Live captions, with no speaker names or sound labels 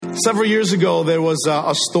Several years ago, there was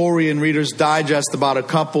a story in Reader's Digest about a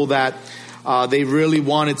couple that they really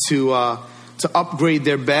wanted to upgrade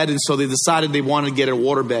their bed, and so they decided they wanted to get a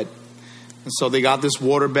water bed. And so they got this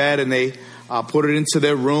water bed, and they put it into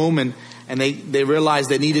their room, and they realized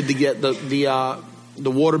they needed to get the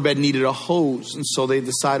water bed needed a hose, and so they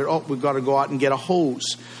decided, we've got to go out and get a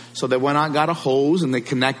hose. So they went out and got a hose, and they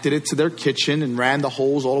connected it to their kitchen and ran the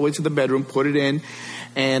hose all the way to the bedroom, put it in.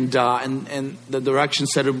 And the direction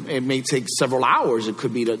said it may take several hours. It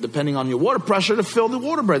could be, depending on your water pressure, to fill the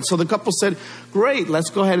water bed. So the couple said, great, let's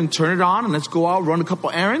go ahead and turn it on and let's go out, run a couple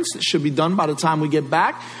errands. It should be done by the time we get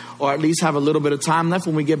back, or at least have a little bit of time left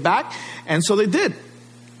when we get back. And so they did.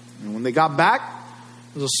 And when they got back,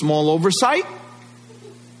 it was a small oversight.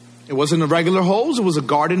 It wasn't a regular hose. It was a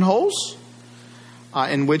garden hose,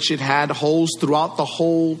 in which it had holes throughout the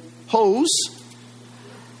whole hose.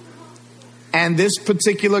 And this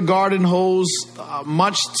particular garden hose,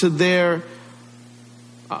 much to their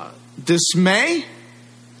dismay,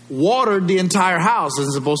 watered the entire house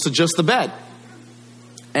as opposed to just the bed.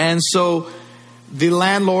 And so the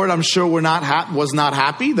landlord, I'm sure, was not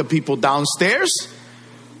happy. The people downstairs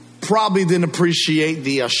probably didn't appreciate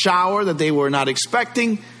the shower that they were not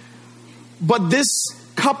expecting. But this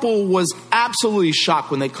couple was absolutely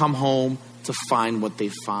shocked when they come home to find what they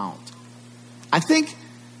found. I think,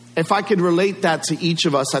 if I could relate that to each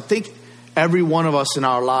of us, I think every one of us in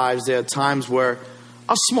our lives, there are times where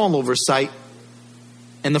a small oversight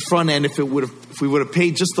in the front end, if we would have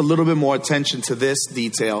paid just a little bit more attention to this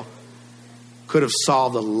detail, could have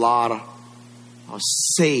solved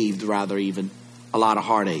saved a lot of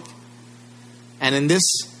heartache. And in this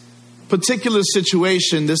particular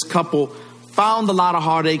situation, this couple found a lot of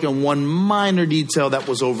heartache in one minor detail that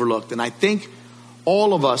was overlooked. And I think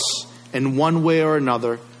all of us, in one way or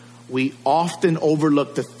another, we often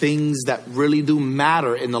overlook the things that really do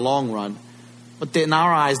matter in the long run, but in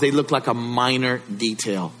our eyes, they look like a minor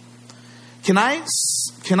detail. Can I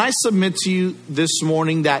submit to you this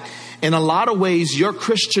morning that in a lot of ways, your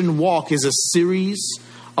Christian walk is a series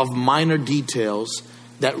of minor details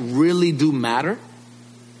that really do matter?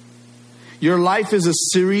 Your life is a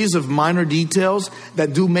series of minor details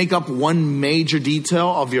that do make up one major detail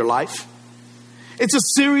of your life. It's a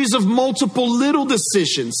series of multiple little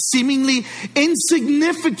decisions, seemingly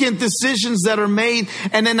insignificant decisions that are made.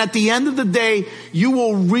 And then at the end of the day, you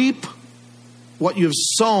will reap what you've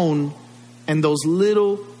sown in those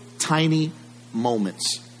little tiny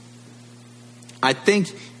moments. I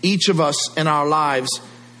think each of us in our lives,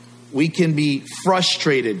 we can be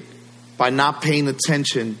frustrated by not paying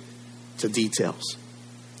attention to details.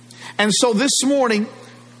 And so this morning,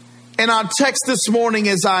 in our text this morning,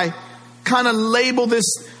 as I kind of label this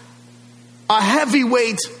a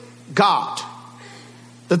heavyweight God.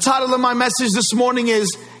 The title of my message this morning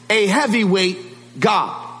is A Heavyweight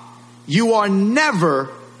God. You are never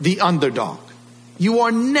the underdog. You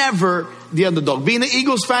are never the underdog. Being an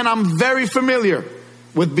Eagles fan, I'm very familiar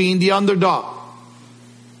with being the underdog.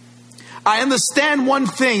 I understand one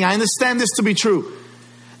thing. I understand this to be true.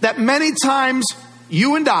 That many times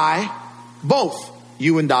you and I, both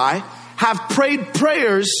you and I, have prayed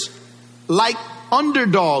prayers like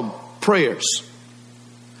underdog prayers.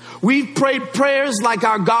 We've prayed prayers like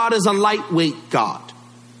our God is a lightweight God.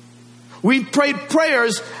 We've prayed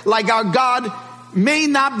prayers like our God may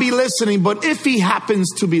not be listening, but if he happens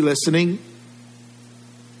to be listening,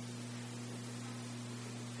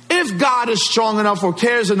 if God is strong enough or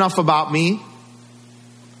cares enough about me,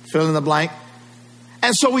 fill in the blank.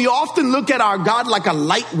 And so we often look at our God like a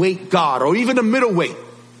lightweight God or even a middleweight,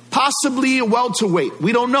 possibly a welterweight.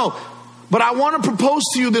 We don't know. But I want to propose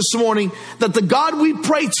to you this morning that the God we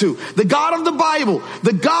pray to, the God of the Bible,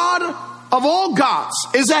 the God of all gods,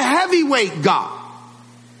 is a heavyweight God.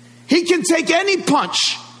 He can take any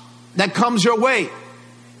punch that comes your way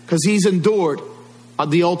because he's endured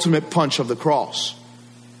the ultimate punch of the cross.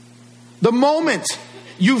 The moment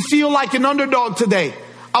you feel like an underdog today,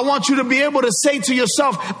 I want you to be able to say to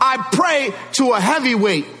yourself, I pray to a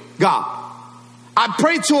heavyweight God. I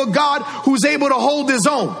pray to a God who's able to hold his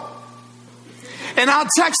own. In our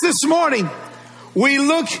text this morning, we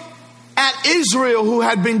look at Israel, who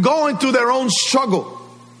had been going through their own struggle.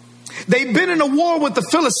 They've been in a war with the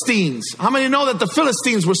Philistines. How many know that the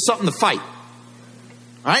Philistines were something to fight?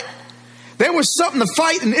 Right? They were something to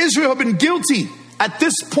fight, and Israel had been guilty at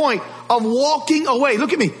this point of walking away.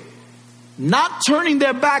 Look at me. Not turning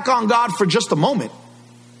their back on God for just a moment.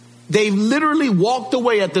 They literally walked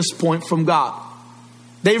away at this point from God.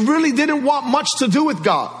 They really didn't want much to do with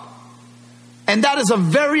God. And that is a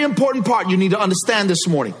very important part you need to understand this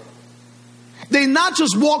morning. They not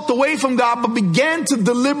just walked away from God, but began to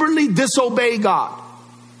deliberately disobey God.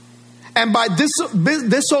 And by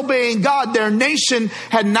disobeying God, their nation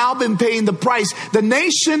had now been paying the price. The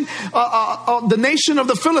nation of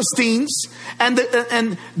the Philistines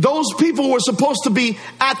and those people were supposed to be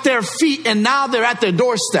at their feet, and now they're at their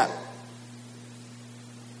doorstep.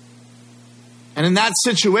 And in that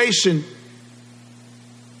situation,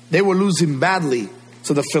 they were losing badly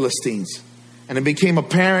to the Philistines. And it became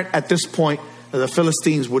apparent at this point that the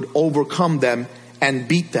Philistines would overcome them and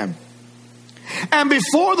beat them. And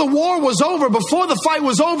before the war was over, before the fight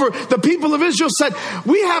was over, the people of Israel said,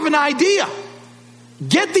 we have an idea.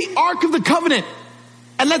 Get the Ark of the Covenant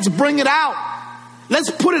and let's bring it out. Let's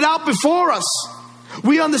put it out before us.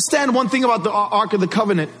 We understand one thing about the Ark of the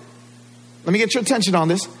Covenant. Let me get your attention on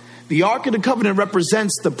this. The Ark of the Covenant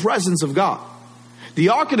represents the presence of God. The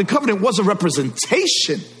Ark of the Covenant was a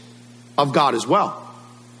representation of God as well.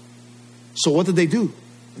 So what did they do?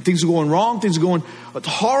 Things are going wrong. Things are going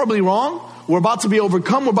horribly wrong. We're about to be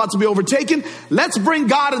overcome. We're about to be overtaken. Let's bring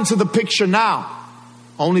God into the picture now.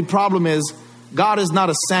 Only problem is, God is not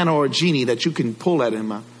a Santa or a genie that you can pull at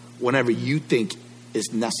him whenever you think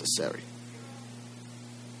is necessary.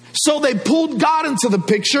 So they pulled God into the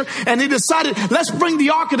picture and they decided, let's bring the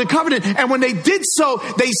Ark of the Covenant. And when they did so,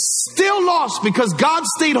 they still lost because God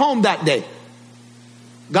stayed home that day.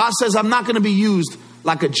 God says, I'm not going to be used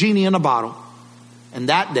like a genie in a bottle. And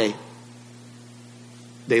that day,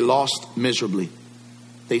 they lost miserably.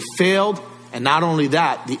 They failed. And not only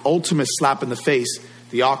that, the ultimate slap in the face,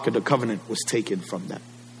 the Ark of the Covenant was taken from them.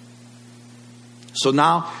 So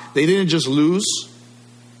now they didn't just lose.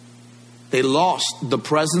 They lost the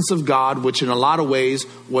presence of God, which in a lot of ways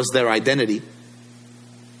was their identity.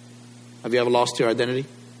 Have you ever lost your identity?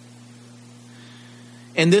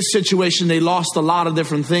 In this situation, they lost a lot of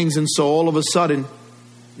different things. And so all of a sudden,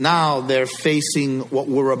 now they're facing what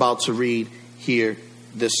we're about to read here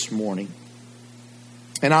this morning.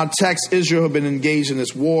 In our text, Israel had been engaged in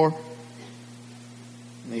this war.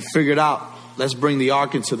 And they figured out, let's bring the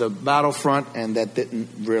ark into the battlefront, and that didn't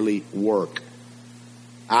really work.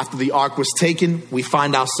 After the ark was taken, we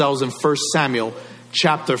find ourselves in 1 Samuel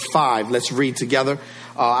chapter 5. Let's read together.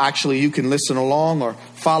 Actually, you can listen along or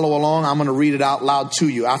follow along. I'm going to read it out loud to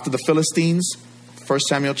you. After the Philistines, 1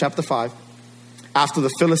 Samuel chapter 5. After the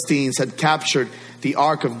Philistines had captured the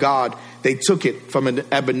ark of God, they took it from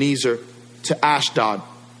Ebenezer to Ashdod.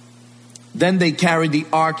 Then they carried the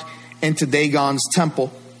ark into Dagon's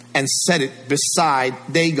temple and set it beside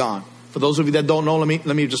Dagon. For those of you that don't know, let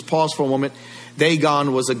me just pause for a moment.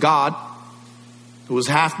 Dagon was a god who was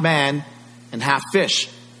half man and half fish.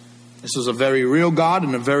 This was a very real god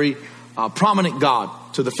and a very prominent god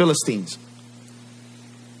to the Philistines.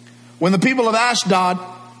 When the people of Ashdod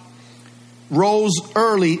rose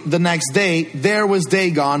early the next day, there was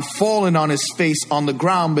Dagon fallen on his face on the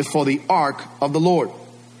ground before the ark of the Lord.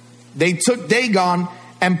 They took Dagon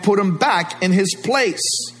and put him back in his place.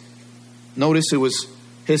 Notice it was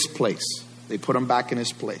his place. They put him back in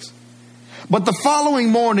his place. But the following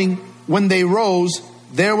morning, when they rose,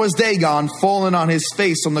 there was Dagon fallen on his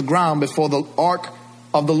face on the ground before the ark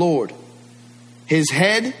of the Lord. His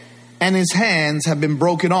head and his hands had been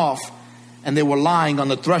broken off, and they were lying on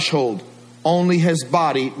the threshold. Only his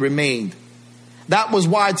body remained. That was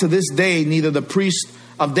why to this day neither the priest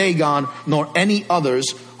of Dagon nor any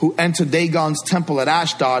others who enter Dagon's temple at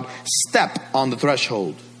Ashdod step on the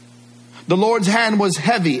threshold. The Lord's hand was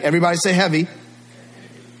heavy. Everybody say heavy.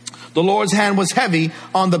 The Lord's hand was heavy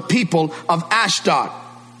on the people of Ashdod.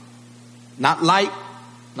 Not light,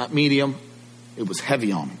 not medium. It was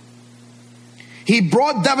heavy on them. He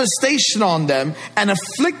brought devastation on them and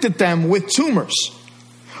afflicted them with tumors.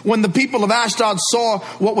 When the people of Ashdod saw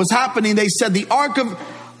what was happening, they said, the ark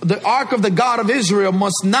of the God of Israel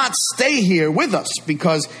must not stay here with us,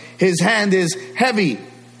 because his hand is heavy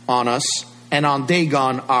on us and on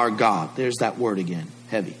Dagon our God. There's that word again,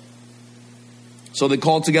 heavy. So they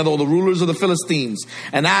called together all the rulers of the Philistines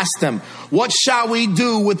and asked them, what shall we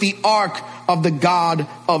do with the ark of the God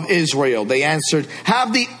of Israel? They answered,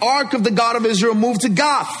 have the ark of the God of Israel moved to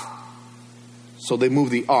Gath. So they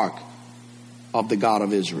moved the ark of the God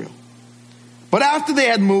of Israel. But after they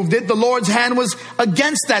had moved it, the Lord's hand was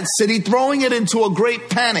against that city, throwing it into a great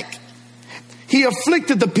panic. He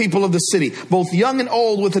afflicted the people of the city, both young and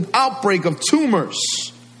old, with an outbreak of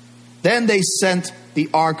tumors. Then they sent the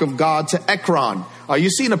ark of God to Ekron. Are you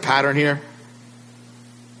seeing a pattern here?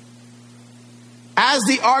 As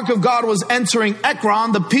the ark of God was entering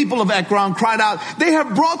Ekron, the people of Ekron cried out, they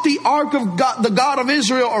have brought the ark of God, the God of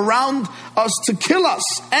Israel, around us to kill us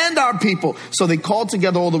and our people. So they called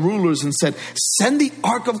together all the rulers and said, send the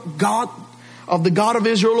ark of God of the God of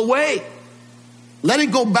Israel away. Let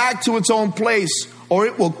it go back to its own place, or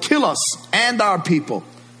it will kill us and our people.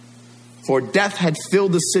 For death had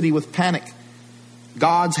filled the city with panic.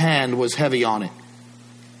 God's hand was heavy on it.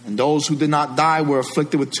 And those who did not die were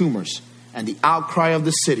afflicted with tumors. And the outcry of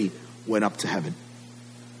the city went up to heaven.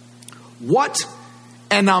 What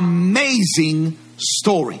an amazing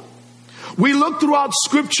story. We look throughout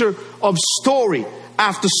Scripture of story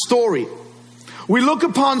after story. We look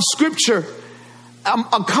upon Scripture,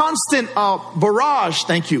 a constant barrage,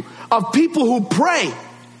 of people who pray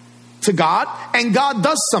to God and God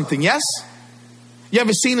does something, yes? You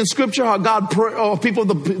ever seen in Scripture how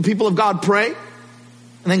the people of God pray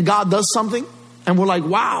and then God does something and we're like,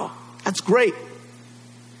 wow, that's great.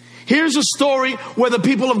 Here's a story where the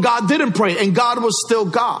people of God didn't pray and God was still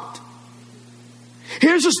God.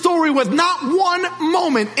 Here's a story with not one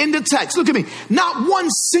moment in the text. Look at me. Not one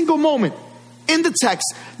single moment in the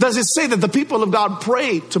text does it say that the people of God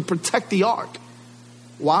prayed to protect the ark.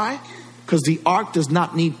 Why? Because the ark does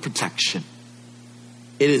not need protection.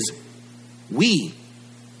 It is we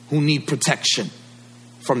who need protection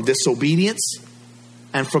from disobedience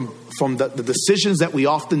and from the decisions that we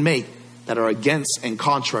often make that are against and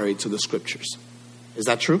contrary to the Scriptures. Is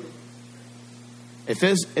that true?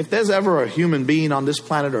 If there's ever a human being on this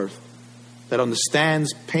planet Earth that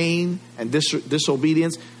understands pain and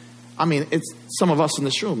disobedience, I mean, it's some of us in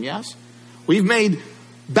this room, yes? We've made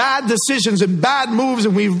bad decisions and bad moves,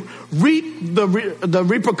 and we've reaped the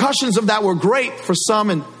repercussions of that were great for some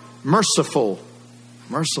and merciful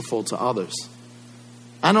to others.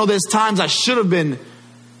 I know there's times I should have been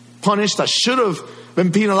punished, I should have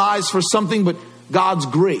been penalized for something, but God's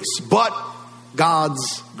grace.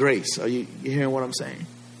 Are you hearing what I'm saying?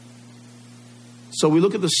 So we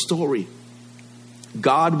look at the story.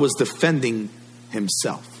 God was defending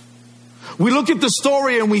himself. We look at the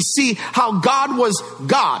story and we see how God was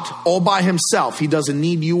God all by himself. He doesn't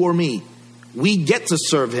need you or me. We get to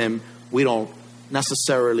serve him. We're not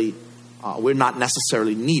necessarily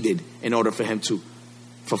needed in order for him to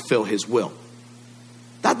fulfill his will.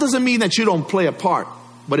 That doesn't mean that you don't play a part,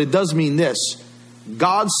 but it does mean this.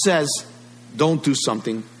 God says, don't do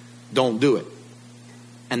something, don't do it.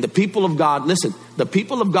 And the people of God, listen, the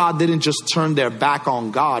people of God didn't just turn their back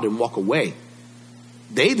on God and walk away.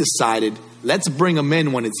 They decided, let's bring them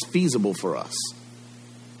in when it's feasible for us.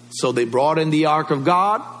 So they brought in the ark of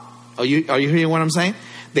God. Are you hearing what I'm saying?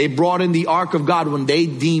 They brought in the ark of God when they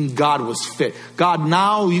deemed God was fit. God,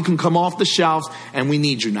 now you can come off the shelves and we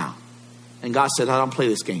need you now. And God said, I don't play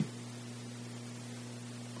this game.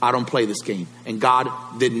 I don't play this game. And God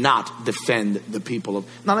did not defend the people of...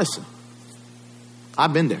 Now listen,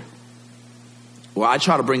 I've been there where I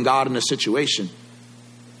try to bring God in a situation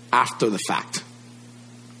after the fact.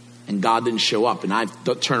 And God didn't show up. And I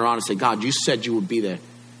turn around and say, God, you said you would be there.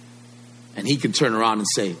 And he can turn around and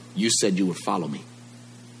say, you said you would follow me.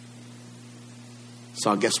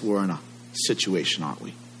 So I guess we're in a situation, aren't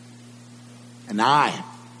we? And I,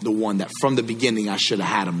 the one that from the beginning I should have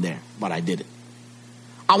had him there, but I didn't.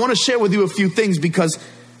 I want to share with you a few things because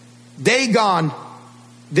Dagon,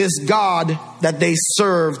 this God that they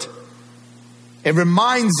served, it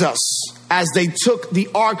reminds us as they took the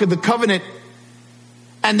Ark of the Covenant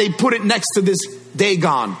and they put it next to this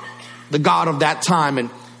Dagon, the God of that time. And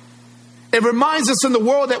it reminds us in the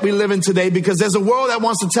world that we live in today, because there's a world that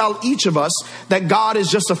wants to tell each of us that God is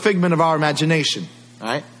just a figment of our imagination,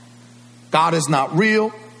 right? God is not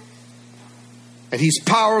real, and he's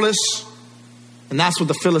powerless. And that's what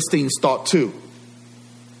the Philistines thought too.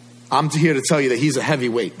 I'm here to tell you that he's a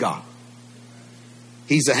heavyweight God.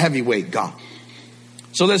 He's a heavyweight God.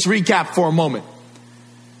 So let's recap for a moment.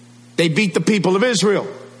 They beat the people of Israel.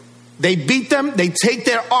 They beat them. They take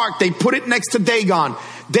their ark. They put it next to Dagon.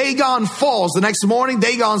 Dagon falls. The next morning,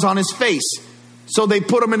 Dagon's on his face. So they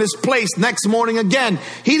put him in his place. Next morning again.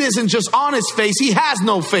 He isn't just on his face. He has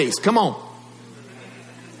no face. Come on.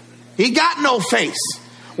 He got no face.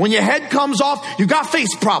 When your head comes off, you got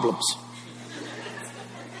face problems.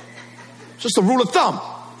 Just a rule of thumb.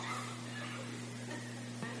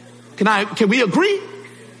 Can we agree?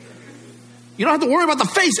 You don't have to worry about the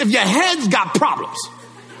face if your head's got problems.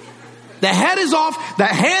 The head is off, the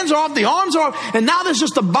hands are off, the arms are off, and now there's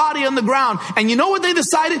just a body on the ground. And you know what they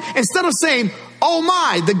decided? Instead of saying, oh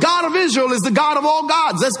my, the God of Israel is the God of all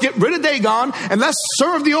gods, let's get rid of Dagon and let's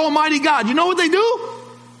serve the Almighty God. You know what they do?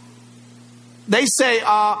 They say,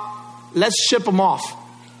 let's ship him off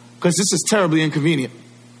because this is terribly inconvenient.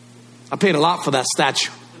 I paid a lot for that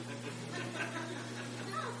statue.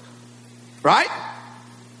 Right?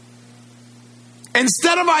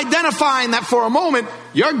 Instead of identifying that for a moment,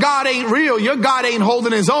 your God ain't real, your God ain't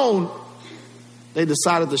holding his own, They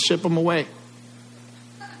decided to ship him away.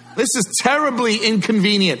 This is terribly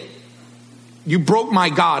inconvenient. You broke my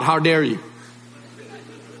God. How dare you?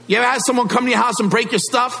 You ever had someone come to your house and break your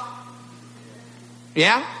stuff?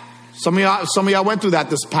 Yeah? Some of y'all went through that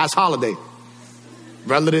this past holiday.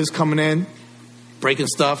 Relatives coming in, breaking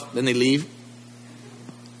stuff, then they leave.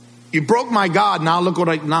 You broke my God. Now look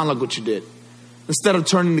what you did. Instead of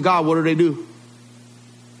turning to God, what do?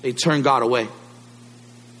 They turn God away.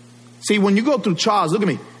 See, when you go through trials, look at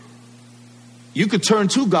me. You could turn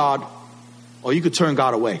to God or you could turn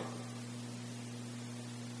God away.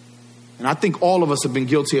 And I think all of us have been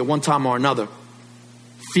guilty at one time or another,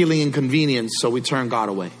 feeling inconvenienced, so we turn God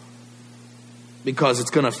away because it's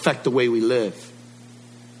going to affect the way we live.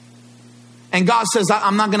 And God says,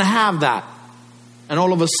 I'm not going to have that. And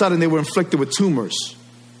all of a sudden they were inflicted with tumors.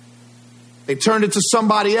 They turned it to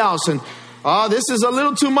somebody else and, this is a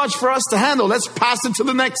little too much for us to handle. Let's pass it to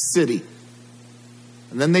the next city.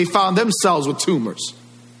 And then they found themselves with tumors.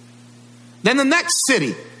 Then the next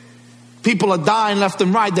city, people are dying left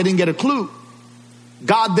and right. They didn't get a clue.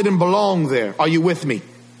 God didn't belong there. Are you with me?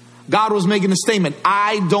 God was making a statement.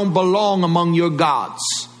 I don't belong among your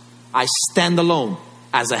gods. I stand alone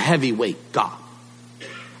as a heavyweight God.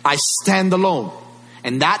 I stand alone.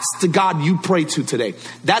 And that's the God you pray to today.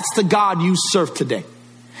 That's the God you serve today.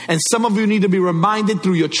 And some of you need to be reminded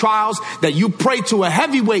through your trials that you pray to a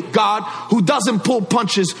heavyweight God who doesn't pull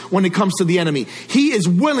punches when it comes to the enemy. He is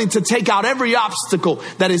willing to take out every obstacle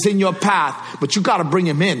that is in your path, but you got to bring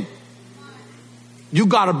him in. You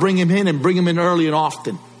got to bring him in and bring him in early and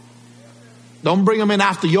often. Don't bring him in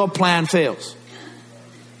after your plan fails.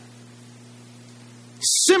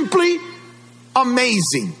 Simply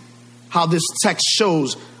amazing how this text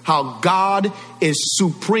shows how God is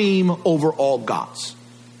supreme over all gods.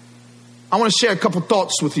 I want to share a couple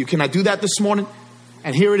thoughts with you. Can I do that this morning?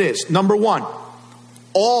 And here it is. Number one,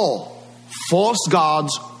 all false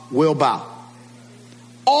gods will bow.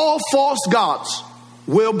 All false gods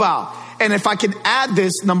will bow. And if I can add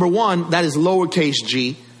this, number one, that is lowercase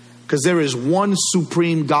g, because there is one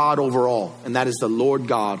supreme God over all, and that is the Lord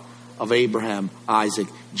God of Abraham, Isaac,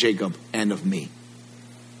 Jacob, and of me.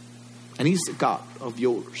 And he's the God of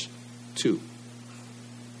yours too.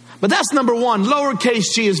 But that's number one.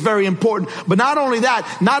 Lowercase g is very important. But not only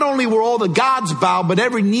that, not only will all the gods bow, but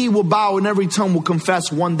every knee will bow and every tongue will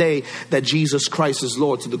confess one day that Jesus Christ is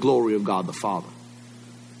Lord to the glory of God the Father.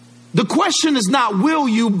 The question is not will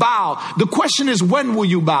you bow? The question is when will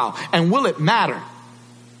you bow? And will it matter?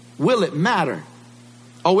 Will it matter?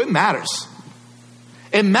 Oh, it matters.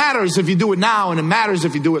 It matters if you do it now and it matters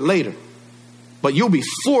if you do it later. But you'll be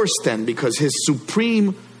forced then because his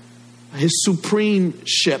supremeship,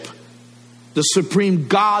 the supreme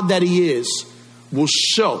God that he is, will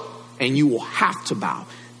show and you will have to bow.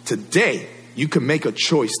 Today, you can make a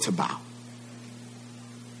choice to bow.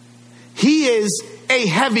 He is a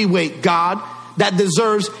heavyweight God that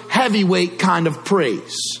deserves heavyweight kind of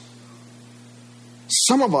praise.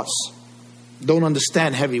 Some of us don't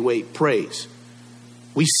understand heavyweight praise.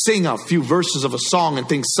 We sing a few verses of a song and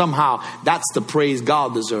think somehow that's the praise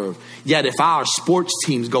God deserves. Yet if our sports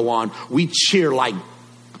teams go on, we cheer like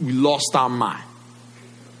we lost our mind.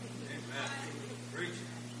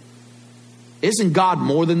 Isn't God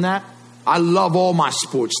more than that? I love all my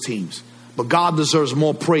sports teams, but God deserves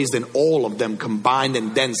more praise than all of them combined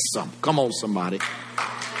and then some. Come on, somebody.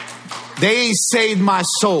 They saved my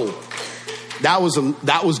soul. That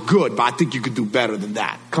was good, but I think you could do better than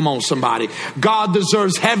that. Come on, somebody. God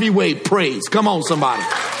deserves heavyweight praise. Come on, somebody.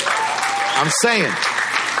 I'm saying.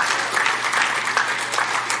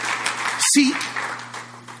 See,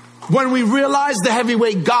 when we realize the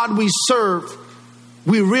heavyweight God we serve,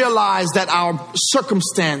 we realize that our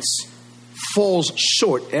circumstance falls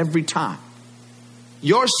short every time.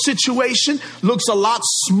 Your situation looks a lot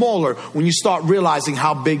smaller when you start realizing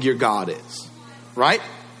how big your God is, right?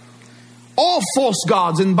 All false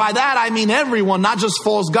gods, and by that I mean everyone, not just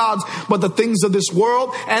false gods, but the things of this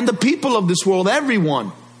world and the people of this world.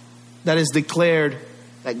 Everyone that is declared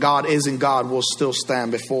that God isn't God will still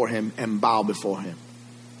stand before him and bow before him.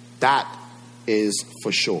 That is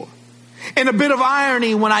for sure. In a bit of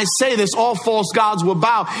irony, when I say this, all false gods will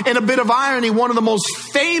bow. In a bit of irony, one of the most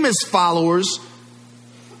famous followers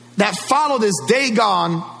that follow this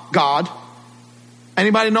Dagon God,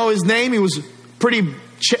 anybody know his name? He was pretty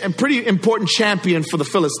important champion for the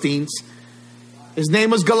Philistines. His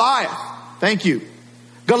name was Goliath. Thank you.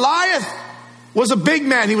 Goliath was a big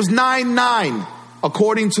man. He was 9'9",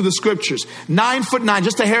 according to the scriptures. 9'9",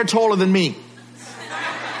 just a hair taller than me.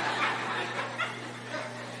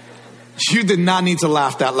 You did not need to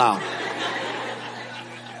laugh that loud.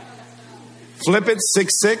 Flip it,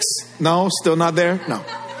 6-6. No, still not there? No.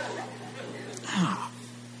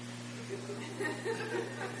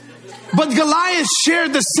 But Goliath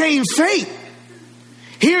shared the same fate.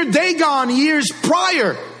 Here Dagon, years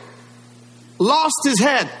prior, lost his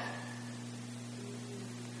head.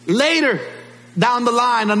 Later, down the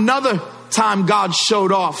line, another time God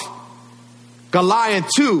showed off. Goliath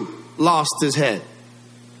too lost his head.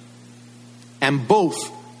 And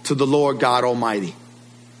both to the Lord God Almighty.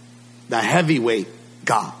 The heavyweight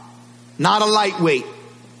God. Not a lightweight.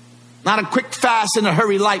 Not a quick, fast, in a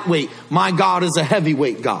hurry lightweight. My God is a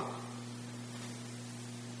heavyweight God.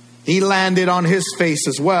 He landed on his face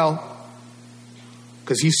as well,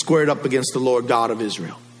 because he squared up against the Lord God of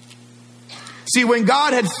Israel. See, when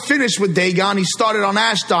God had finished with Dagon, he started on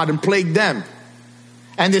Ashdod and plagued them.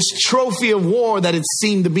 And this trophy of war that it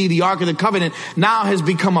seemed to be the Ark of the Covenant now has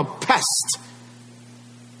become a pest.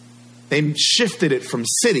 They shifted it from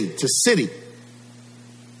city to city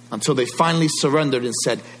until they finally surrendered and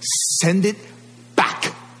said, send it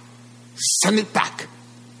back. Send it back.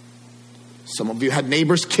 Some of you had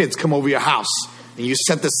neighbors' kids come over your house and you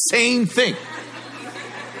said the same thing.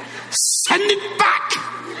 Send it back.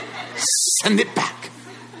 Send it back.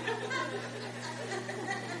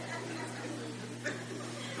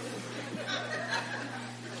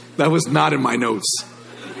 That was not in my notes.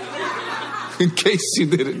 In case you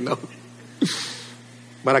didn't know.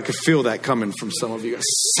 But I could feel that coming from some of you.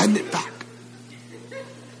 Send it back.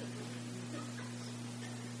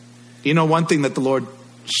 You know, one thing that the Lord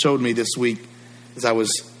showed me this week as I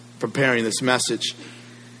was preparing this message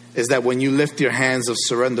is that when you lift your hands of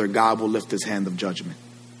surrender, God will lift his hand of judgment.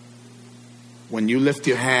 When you lift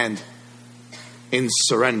your hand in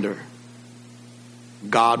surrender,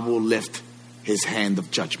 God will lift his hand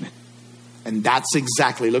of judgment. And that's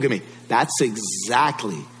exactly, look at me, that's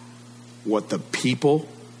exactly what the people,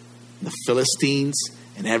 the Philistines,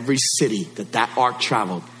 and every city that ark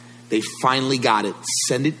traveled, they finally got it.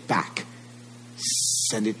 Send it back.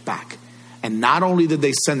 Send it back. And not only did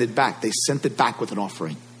they send it back, they sent it back with an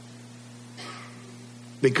offering.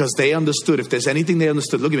 Because they understood, if there's anything they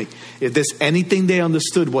understood, look at me, if there's anything they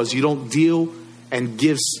understood was you don't deal and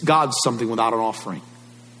give God something without an offering.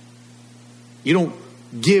 You don't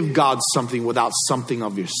give God something without something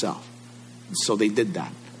of yourself. And so they did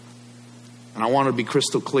that. And I want to be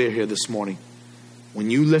crystal clear here this morning.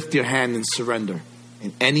 When you lift your hand in surrender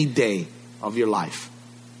in any day of your life,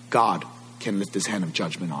 God can lift his hand of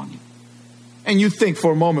judgment on you. And you think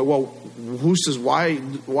for a moment, well, who says, why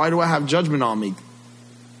do I have judgment on me?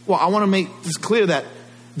 Well, I want to make this clear that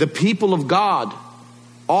the people of God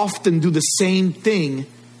often do the same thing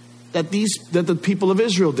that the people of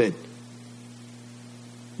Israel did.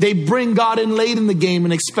 They bring God in late in the game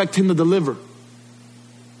and expect him to deliver.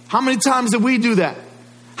 How many times did we do that?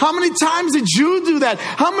 How many times did you do that?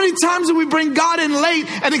 How many times did we bring God in late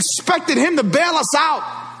and expected him to bail us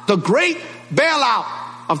out? The great bailout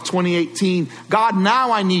of 2018. God,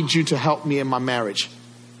 now I need you to help me in my marriage.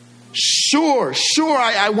 Sure,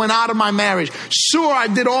 I went out of my marriage. Sure, I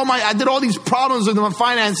did all these problems with my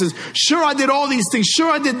finances. Sure, I did all these things. Sure,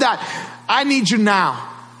 I did that. I need you now.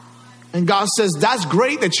 And God says, that's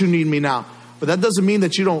great that you need me now. But that doesn't mean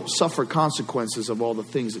that you don't suffer consequences of all the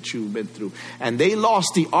things that you've been through. And they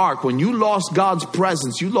lost the ark. When you lost God's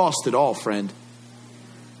presence, you lost it all, friend.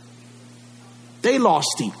 They lost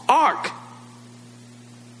the ark.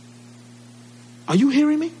 Are you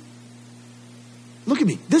hearing me? Look at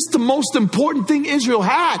me. This is the most important thing Israel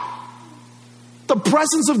had. The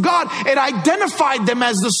presence of God. It identified them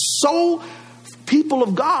as the sole people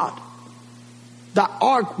of God. The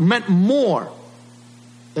ark meant more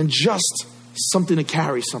than just something to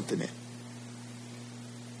carry something in.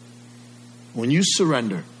 When you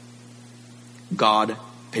surrender, God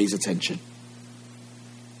pays attention.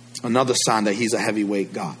 Another sign that he's a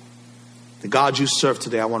heavyweight God. The God you serve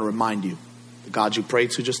today, I want to remind you. The God you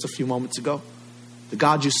prayed to just a few moments ago. The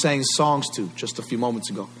God you sang songs to just a few moments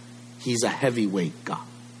ago. He's a heavyweight God.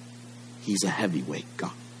 He's a heavyweight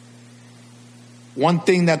God. One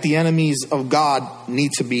thing that the enemies of God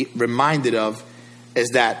need to be reminded of is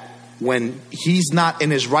that when he's not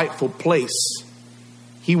in his rightful place,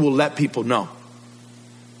 he will let people know.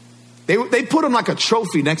 They put him like a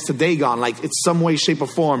trophy next to Dagon, like it's some way, shape, or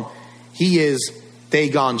form. He is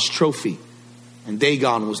Dagon's trophy. And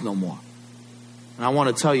Dagon was no more. And I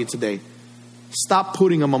want to tell you today, stop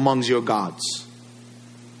putting him amongst your gods.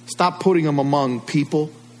 Stop putting him among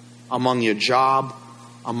people, among your job,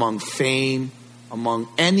 among fame, among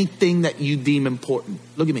anything that you deem important.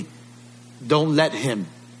 Look at me. Don't let him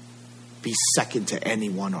be second to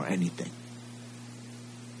anyone or anything.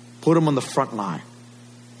 Put him on the front line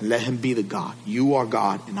and let him be the God. You are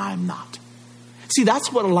God and I am not. See,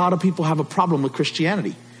 that's what a lot of people have a problem with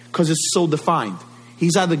Christianity, because it's so defined.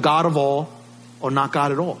 He's either God of all or not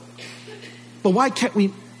God at all. But why can't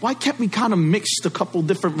we kind of mix a couple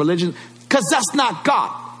different religions? Because that's not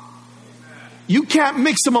God. You can't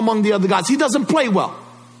mix him among the other gods. He doesn't play well.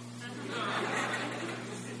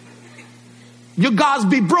 Your gods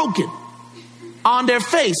be broken on their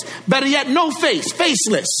face. Better yet, no face,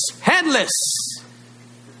 faceless, headless.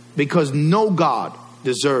 Because no God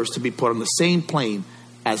deserves to be put on the same plane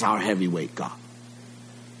as our heavyweight God.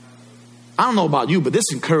 I don't know about you, but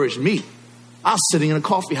this encouraged me. I was sitting in a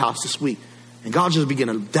coffee house this week, and God just began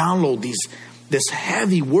to download this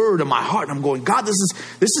heavy word in my heart. And I'm going, God, this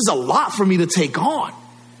is a lot for me to take on.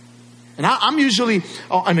 And I'm usually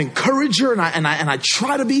an encourager, and I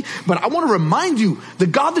try to be, but I want to remind you, the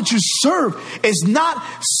God that you serve is not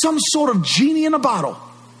some sort of genie in a bottle.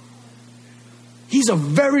 He's a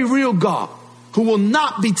very real God who will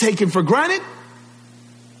not be taken for granted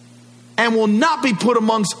and will not be put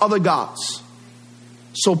amongst other gods.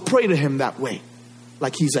 So pray to him that way,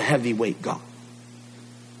 like he's a heavyweight God.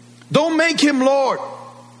 Don't make him Lord.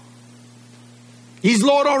 He's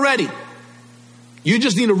Lord already. You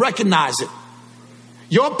just need to recognize it.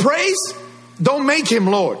 Your praise, don't make him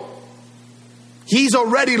Lord. He's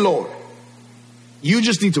already Lord. You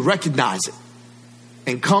just need to recognize it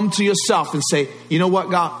and come to yourself and say, you know what,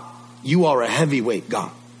 God? You are a heavyweight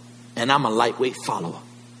God, and I'm a lightweight follower.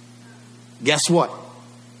 Guess what?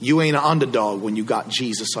 You ain't an underdog when you got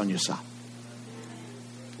Jesus on your side.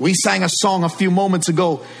 We sang a song a few moments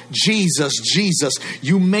ago. Jesus, Jesus,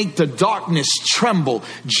 you make the darkness tremble.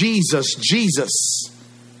 Jesus, Jesus,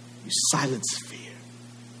 you silence fear.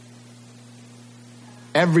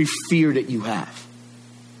 Every fear that you have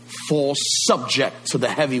falls subject to the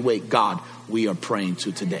heavyweight God we are praying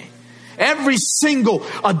to today. Every single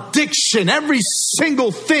addiction, every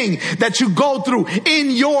single thing that you go through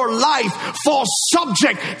in your life falls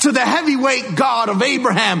subject to the heavyweight God of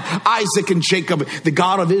Abraham, Isaac, and Jacob. The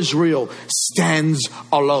God of Israel stands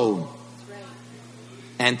alone.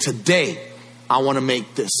 And today, I want to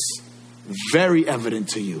make this very evident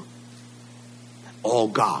to you. All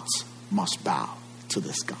gods must bow to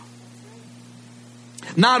this God.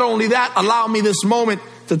 Not only that, allow me this moment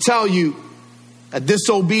to tell you,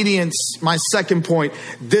 disobedience, my second point,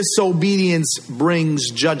 disobedience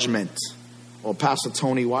brings judgment. Well, Pastor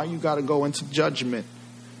Tony, why you got to go into judgment?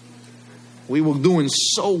 We were doing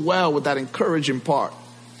so well with that encouraging part.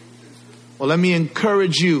 Well, let me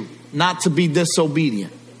encourage you not to be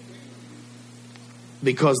disobedient,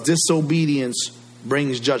 because disobedience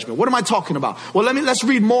brings judgment. What am I talking about? Well, let's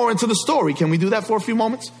read more into the story. Can we do that for a few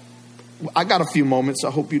moments? I got a few moments.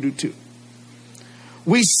 I hope you do too.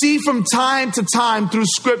 We see from time to time through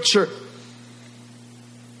Scripture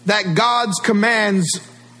that God's commands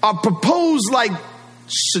are proposed like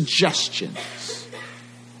suggestions.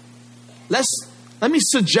 Let me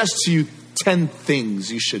suggest to you 10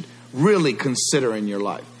 things you should really consider in your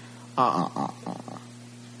life.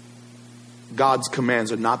 God's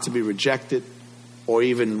commands are not to be rejected or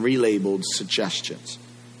even relabeled suggestions.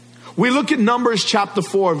 We look at Numbers chapter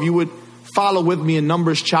 4. If you would follow with me in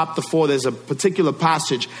Numbers chapter 4, there's a particular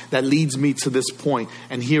passage that leads me to this point.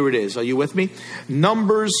 And here it is. Are you with me?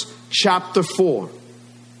 Numbers chapter 4.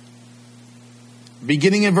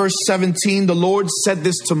 Beginning in verse 17, the Lord said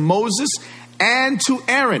this to Moses and to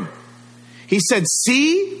Aaron. He said,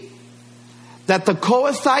 see that the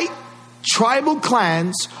Kohathite tribal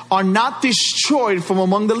clans are not destroyed from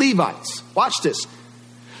among the Levites. Watch this.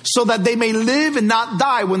 So that they may live and not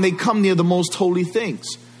die when they come near the most holy things.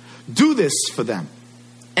 Do this for them.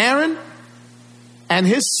 Aaron and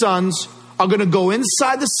his sons are going to go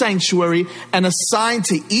inside the sanctuary and assign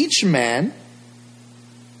to each man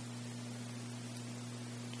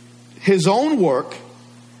his own work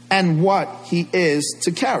and what he is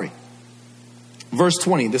to carry. Verse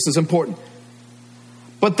 20, this is important.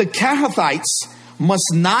 But the Kohathites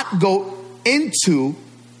must not go in to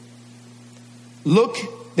look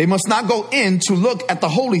at the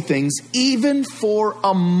holy things even for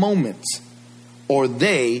a moment, or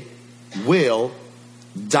they will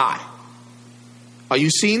die. Are you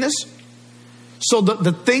seeing this? So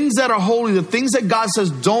the things that are holy, the things that God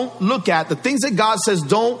says don't look at, the things that God says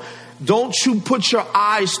don't you put your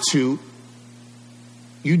eyes to,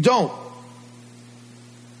 you don't.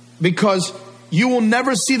 Because you will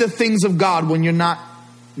never see the things of God when you're not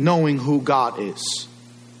knowing who God is.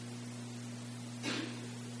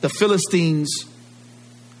 The Philistines,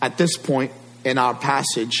 at this point in our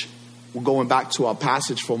passage, we're going back to our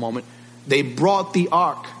passage for a moment, they brought the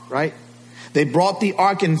ark, right? They brought the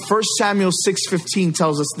ark, and 1 Samuel 6:15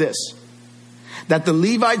 tells us this, that the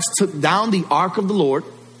Levites took down the ark of the Lord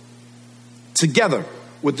together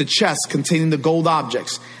with the chest containing the gold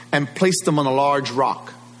objects and placed them on a large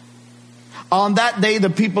rock. On that day, the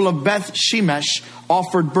people of Beth Shemesh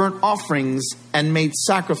offered burnt offerings and made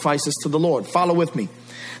sacrifices to the Lord. Follow with me.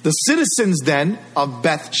 The citizens then of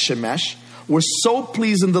Beth Shemesh were so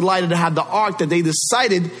pleased and delighted to have the ark that they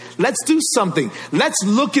decided, let's do something. Let's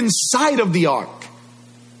look inside of the ark.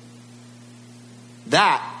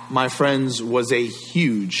 That, my friends, was a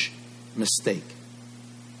huge mistake.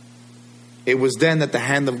 It was then that the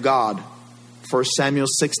hand of God, 1 Samuel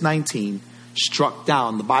 6:19, struck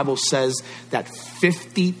down. The Bible says that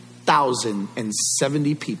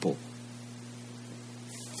 50,070 people,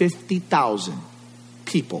 50,000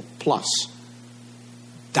 people plus,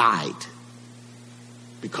 died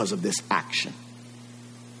because of this action.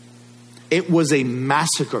 It was a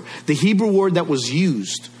massacre. The Hebrew word that was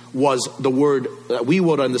used was the word that we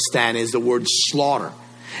would understand is the word slaughter.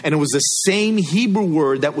 And it was the same Hebrew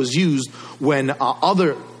word that was used when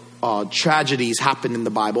other tragedies happened in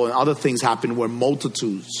the Bible and other things happened where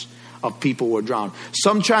multitudes of people were drowned.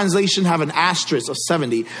 Some translations have an asterisk of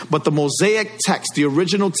 70, but the Mosaic text, the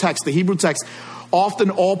original text, the Hebrew text,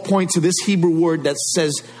 often all point to this Hebrew word that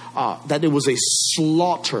says that it was a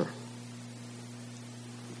slaughter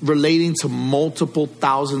relating to multiple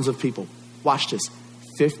thousands of people. Watch this.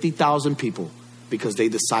 50,000 people because they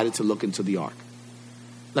decided to look into the ark.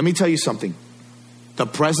 Let me tell you something. The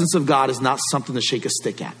presence of God is not something to shake a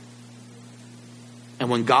stick at. And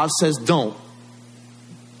when God says don't.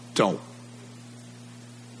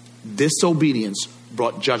 Disobedience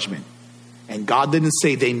brought judgment. And God didn't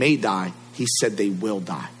say they may die. He said they will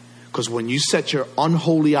die. Because when you set your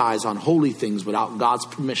unholy eyes on holy things without God's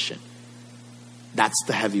permission, that's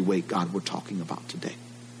the heavyweight God we're talking about today.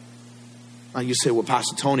 Now you say, well,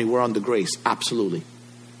 Pastor Tony, we're under grace. Absolutely.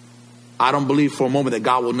 I don't believe for a moment that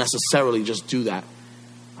God will necessarily just do that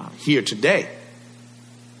here today.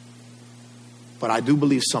 But I do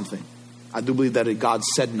believe something. I do believe that if God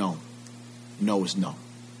said no, no is no.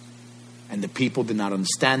 And the people did not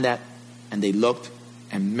understand that. And they looked,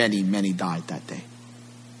 and many, many died that day.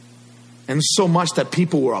 And so much that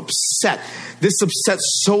people were upset. This upset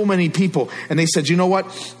so many people. And they said, you know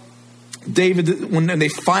what? David, when they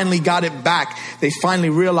finally got it back, they finally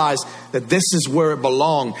realized that this is where it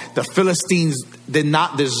belonged. The Philistines did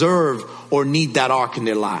not deserve or need that ark in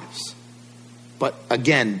their lives. But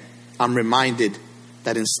again, I'm reminded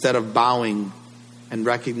that instead of bowing and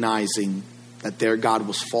recognizing that their God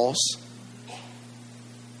was false,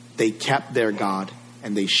 they kept their God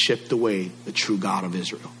and they shipped away the true God of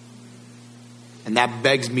Israel. And that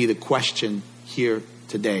begs me the question here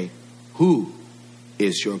today. Who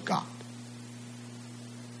is your God?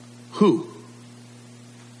 Who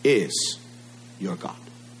is your God?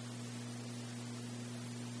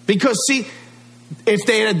 Because see, if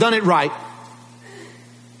they had done it right,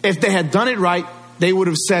 they would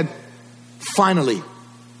have said, finally,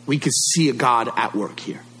 we could see a God at work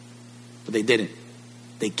here. But they didn't.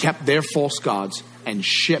 They kept their false gods and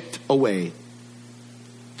shipped away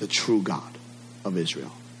the true God of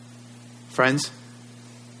Israel. Friends,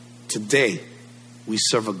 today we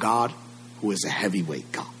serve a God who is a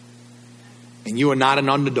heavyweight God. And you are not an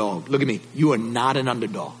underdog. Look at me. You are not an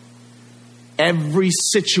underdog. Every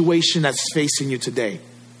situation that's facing you today,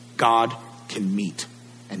 God can meet.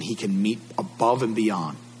 And he can meet above and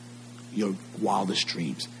beyond your wildest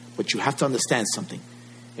dreams. But you have to understand something.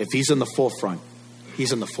 If he's in the forefront,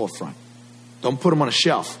 he's in the forefront. Don't put him on a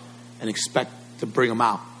shelf and expect to bring him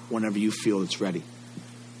out whenever you feel it's ready.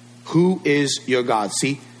 Who is your God?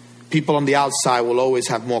 See, people on the outside will always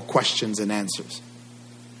have more questions than answers.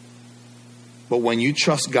 But when you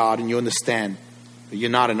trust God and you understand that you're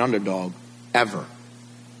not an underdog ever,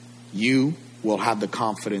 you will have the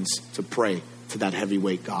confidence to pray to that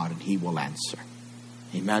heavyweight God and he will answer.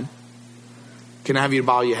 Amen. Can I have you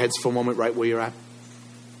bow your heads for a moment right where you're at?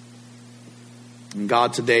 And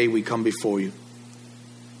God, today we come before you.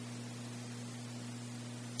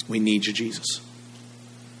 We need you, Jesus.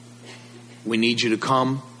 We need you to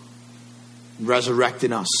come, resurrect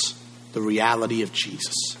in us the reality of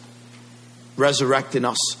Jesus. Resurrect in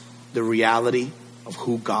us the reality of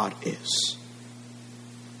who God is.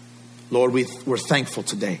 Lord, we're thankful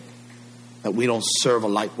today that we don't serve a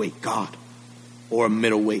lightweight God or a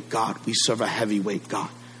middleweight God. We serve a heavyweight God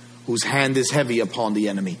whose hand is heavy upon the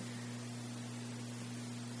enemy.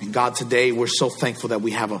 And God, today we're so thankful that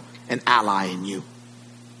we have an ally in you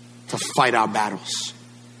to fight our battles.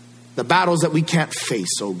 The battles that we can't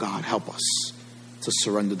face, oh God, help us to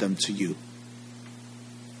surrender them to you.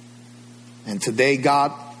 And today,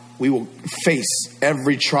 God, we will face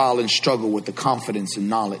every trial and struggle with the confidence and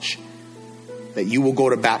knowledge that you will go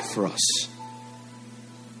to bat for us.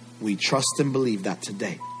 We trust and believe that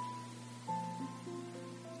today.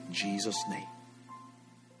 In Jesus' name.